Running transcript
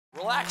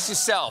Relax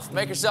yourself.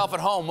 Make yourself at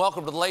home.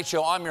 Welcome to The Late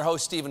Show. I'm your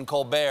host, Stephen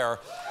Colbert.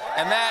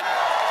 And that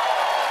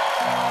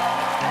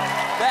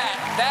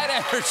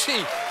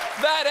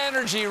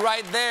energy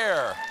right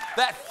there,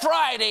 that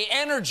Friday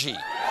energy. Yeah.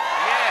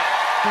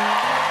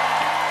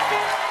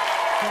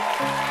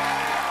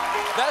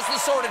 That's the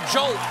sort of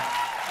jolt.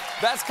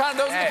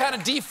 Those are the kind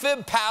of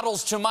defib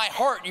paddles to my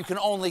heart you can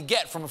only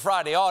get from a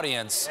Friday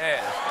audience.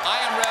 Yeah. I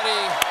am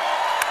ready.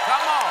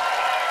 Come on.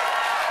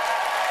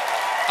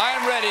 I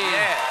am ready.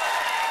 Yeah.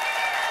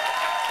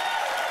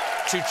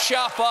 To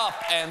chop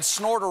up and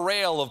snort a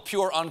rail of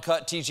pure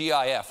uncut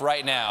TGIF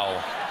right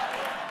now.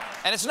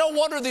 And it's no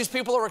wonder these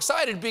people are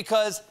excited,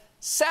 because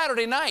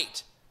Saturday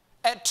night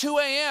at 2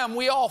 a.m.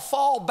 we all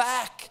fall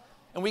back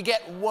and we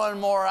get one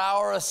more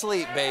hour of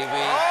sleep, baby.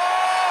 I'm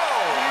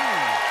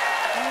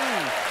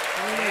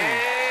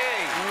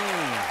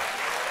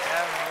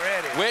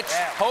ready.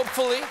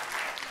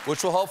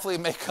 Which will hopefully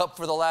make up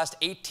for the last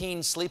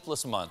 18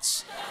 sleepless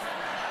months.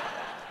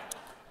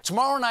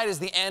 Tomorrow night is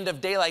the end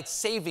of daylight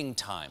saving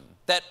time.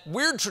 That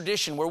weird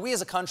tradition where we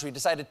as a country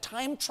decided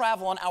time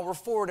travel an hour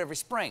forward every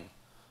spring,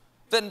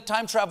 then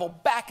time travel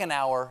back an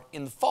hour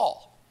in the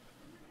fall.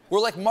 We're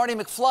like Marty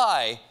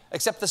McFly,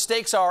 except the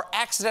stakes are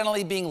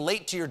accidentally being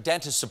late to your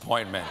dentist's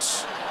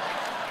appointment.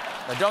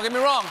 Now, don't get me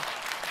wrong.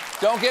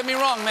 Don't get me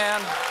wrong, man.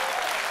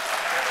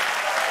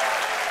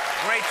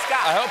 Great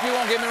Scott. I hope you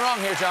won't get me wrong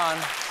here, John.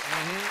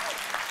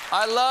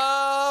 I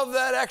love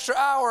that extra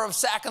hour of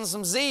sacking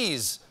some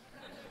Z's.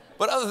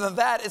 But other than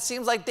that, it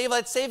seems like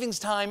daylight savings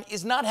time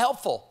is not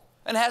helpful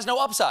and has no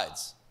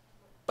upsides.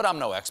 But I'm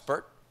no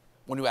expert.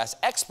 When you ask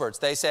experts,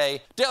 they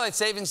say daylight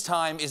savings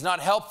time is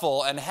not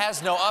helpful and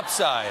has no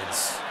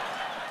upsides.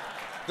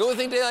 The only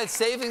thing daylight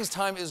savings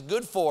time is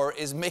good for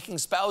is making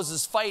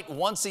spouses fight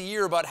once a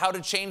year about how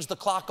to change the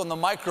clock on the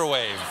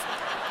microwave.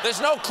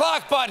 There's no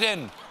clock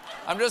button.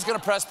 I'm just gonna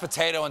press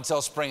potato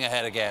until spring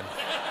ahead again.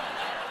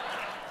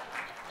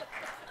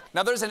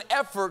 Now, there's an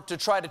effort to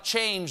try to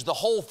change the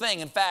whole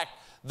thing. In fact,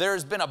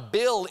 there's been a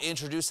bill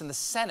introduced in the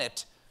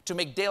Senate to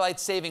make daylight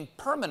saving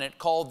permanent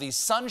called the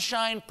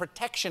Sunshine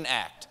Protection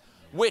Act,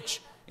 which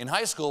in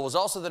high school was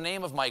also the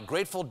name of my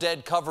Grateful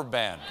Dead cover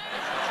band.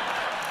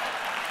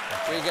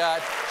 We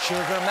got Sugar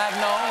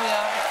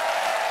Magnolia.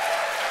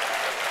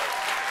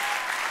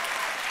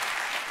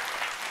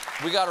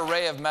 We got a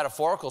ray of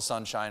metaphorical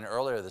sunshine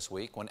earlier this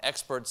week when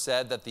experts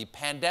said that the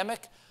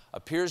pandemic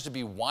appears to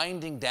be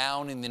winding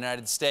down in the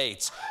United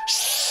States.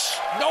 Shh!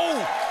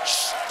 No!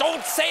 Shh!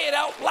 Don't say it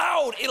out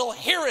loud! It'll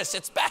hear us!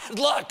 It's bad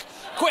luck!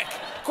 Quick!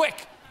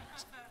 Quick!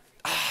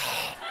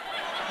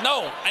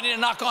 No! I need to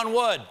knock on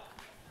wood.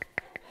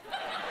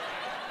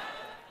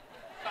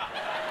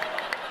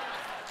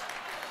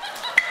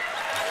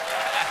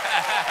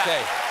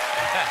 Okay.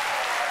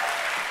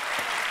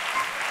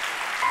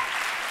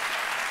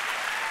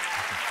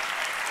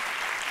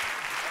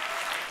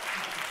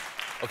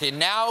 Okay,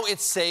 now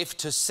it's safe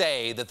to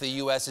say that the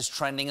U.S. is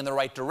trending in the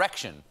right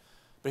direction.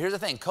 But here's the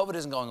thing, COVID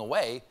isn't going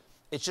away,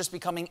 it's just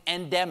becoming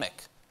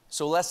endemic,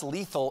 so less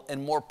lethal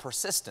and more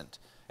persistent.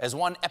 As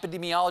one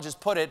epidemiologist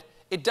put it,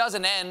 it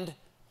doesn't end,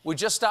 we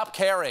just stop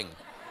caring.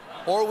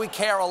 Or we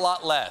care a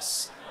lot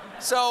less.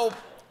 So,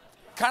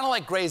 kind of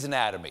like Grey's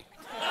Anatomy.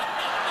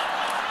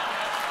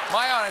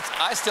 My honest,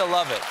 I still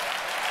love it.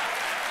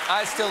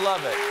 I still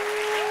love it.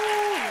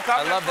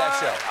 I love that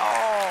show.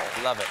 Oh.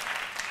 I love it.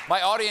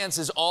 My audience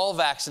is all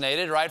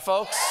vaccinated, right,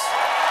 folks?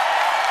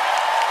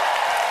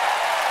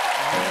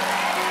 There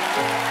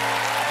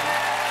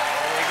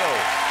you go.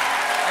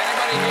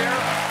 Anybody here?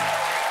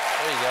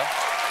 There you go.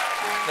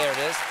 There it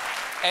is.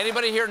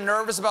 Anybody here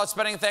nervous about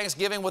spending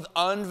Thanksgiving with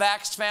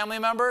unvaxxed family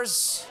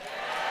members?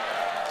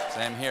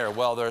 Same here.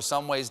 Well, there are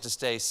some ways to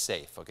stay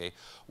safe, okay?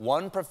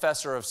 One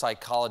professor of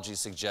psychology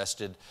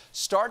suggested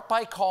start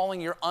by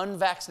calling your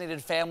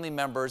unvaccinated family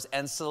members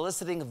and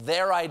soliciting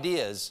their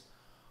ideas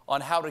on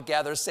how to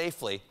gather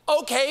safely.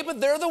 Okay, but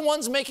they're the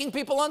ones making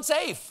people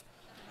unsafe.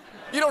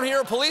 You don't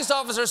hear a police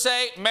officer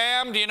say,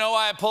 "Ma'am, do you know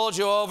why I pulled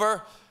you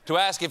over? To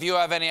ask if you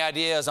have any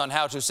ideas on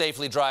how to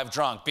safely drive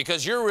drunk,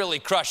 because you're really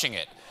crushing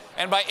it."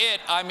 And by it,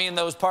 I mean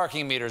those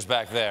parking meters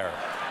back there.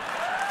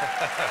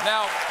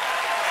 Now,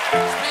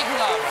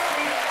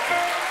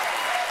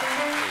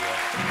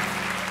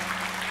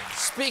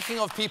 speaking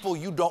of people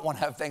you don't want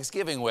to have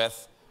Thanksgiving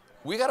with,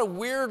 we got a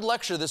weird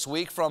lecture this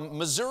week from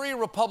Missouri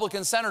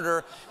Republican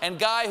senator and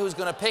guy who's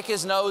going to pick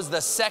his nose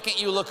the second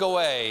you look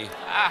away.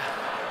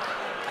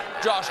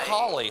 Josh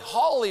Hawley.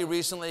 Hawley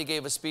recently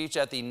gave a speech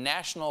at the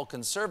National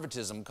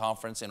Conservatism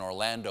Conference in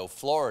Orlando,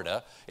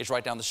 Florida. It's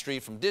right down the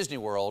street from Disney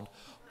World,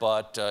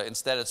 but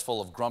instead it's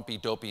full of grumpy,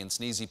 dopey, and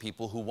sneezy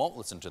people who won't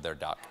listen to their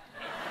doc.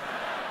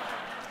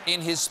 In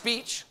his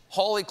speech,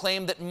 Hawley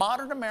claimed that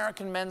modern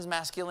American men's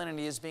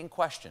masculinity is being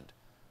questioned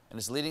and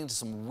is leading to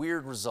some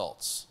weird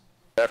results.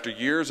 After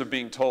years of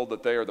being told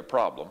that they are the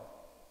problem,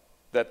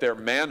 that their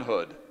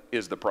manhood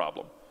is the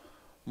problem,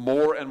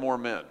 more and more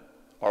men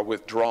are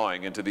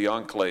withdrawing into the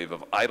enclave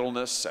of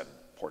idleness and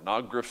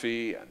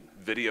pornography and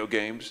video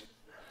games.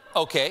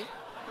 Okay,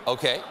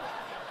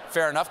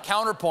 fair enough.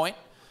 Counterpoint.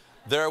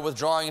 They're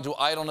withdrawing into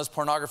idleness,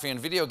 pornography, and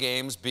video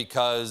games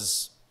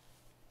because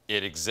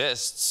it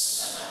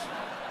exists.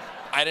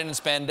 I didn't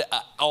spend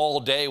all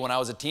day when I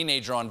was a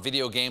teenager on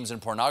video games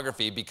and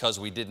pornography because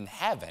we didn't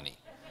have any.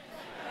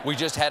 We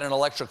just had an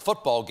electric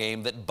football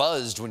game that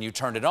buzzed when you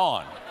turned it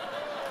on.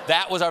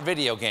 That was our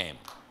video game.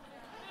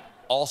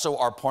 Also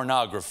our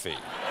pornography.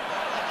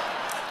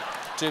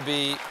 To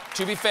be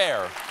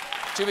fair,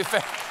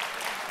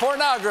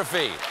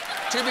 pornography.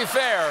 To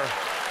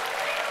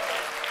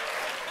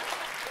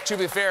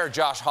be fair,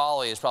 Josh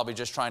Hawley is probably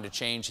just trying to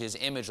change his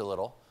image a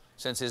little,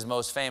 since his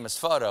most famous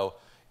photo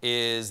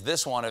is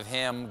this one of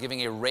him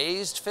giving a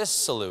raised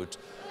fist salute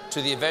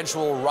to the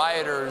eventual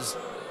rioters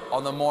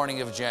on the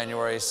morning of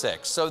January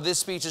 6th. So this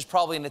speech is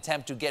probably an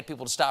attempt to get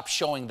people to stop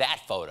showing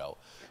that photo,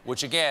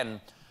 which again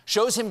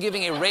shows him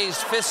giving a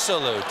raised fist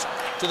salute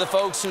to the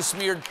folks who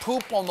smeared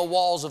poop on the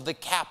walls of the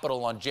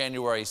Capitol on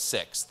January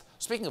 6th.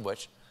 Speaking of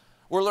which,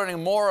 we're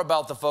learning more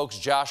about the folks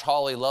Josh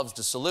Hawley loves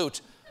to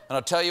salute, and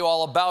I'll tell you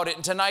all about it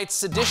in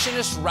tonight's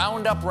Seditionist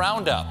Roundup.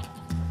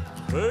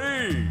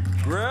 Hey,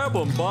 grab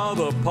 'em by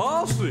the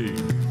posse.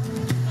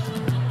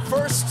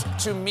 First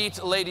to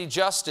meet Lady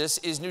Justice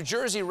is New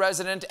Jersey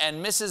resident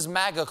and Mrs.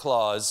 MAGA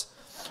Claus,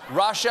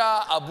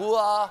 Rasha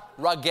Abua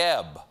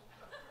Rageb.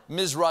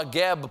 Ms.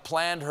 Rageb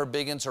planned her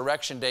big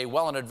insurrection day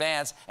well in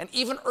advance and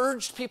even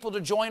urged people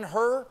to join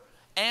her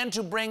and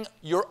to bring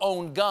your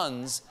own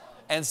guns,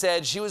 and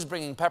said she was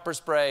bringing pepper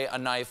spray, a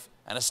knife,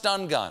 and a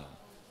stun gun.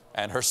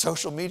 And her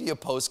social media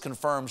post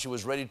confirmed she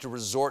was ready to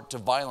resort to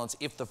violence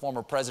if the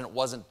former president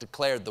wasn't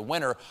declared the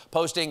winner,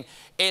 posting,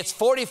 "It's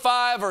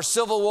 45 or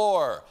Civil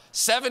War.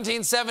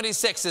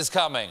 1776 is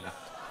coming."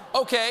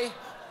 Okay.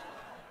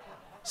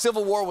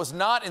 Civil War was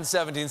not in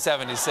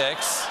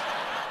 1776.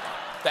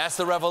 That's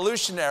the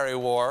Revolutionary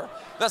War.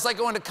 That's like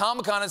going to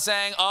Comic-Con and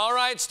saying, "All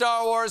right,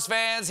 Star Wars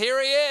fans,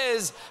 here he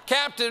is,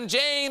 Captain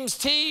James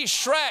T.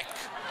 Shrek."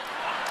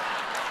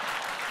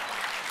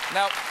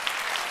 Now,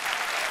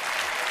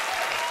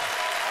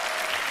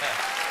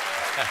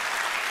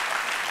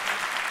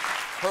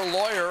 her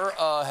lawyer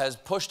has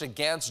pushed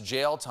against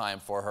jail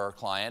time for her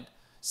client,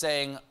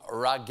 saying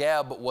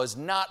Rageb was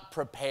not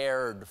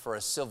prepared for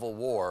a civil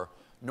war,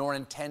 nor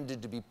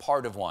intended to be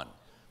part of one,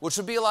 which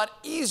would be a lot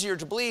easier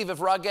to believe if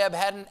Rageb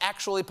hadn't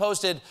actually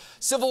posted,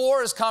 "Civil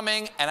War is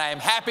coming, and I am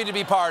happy to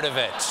be part of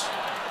it."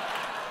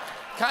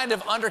 Kind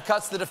of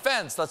undercuts the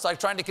defense. That's like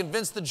trying to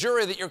convince the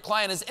jury that your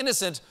client is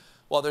innocent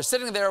while they're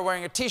sitting there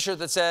wearing a T-shirt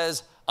that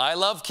says, "I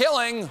love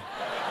killing."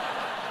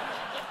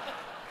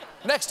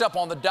 Next up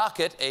on the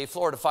docket, a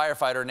Florida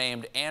firefighter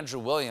named Andrew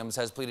Williams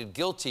has pleaded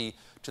guilty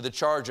to the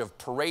charge of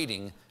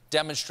parading,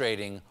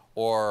 demonstrating,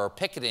 or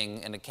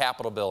picketing in a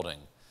Capitol building.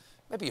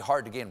 It may be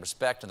hard to gain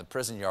respect in the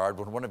prison yard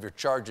when one of your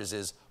charges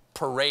is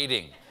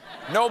parading.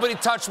 "Nobody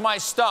touch my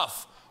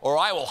stuff, or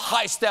I will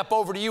high step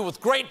over to you with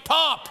great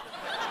pomp.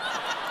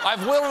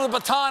 I've wielded a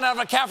baton out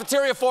of a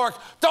cafeteria fork.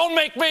 Don't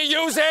make me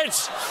use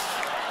it!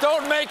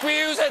 Don't make me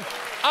use it!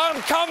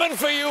 I'm coming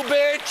for you,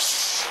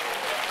 bitch!"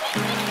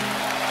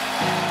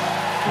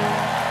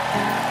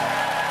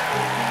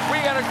 We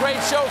got a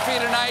great show for you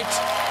tonight.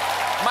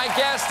 My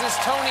guest is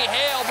Tony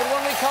Hale, but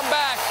when we come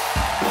back,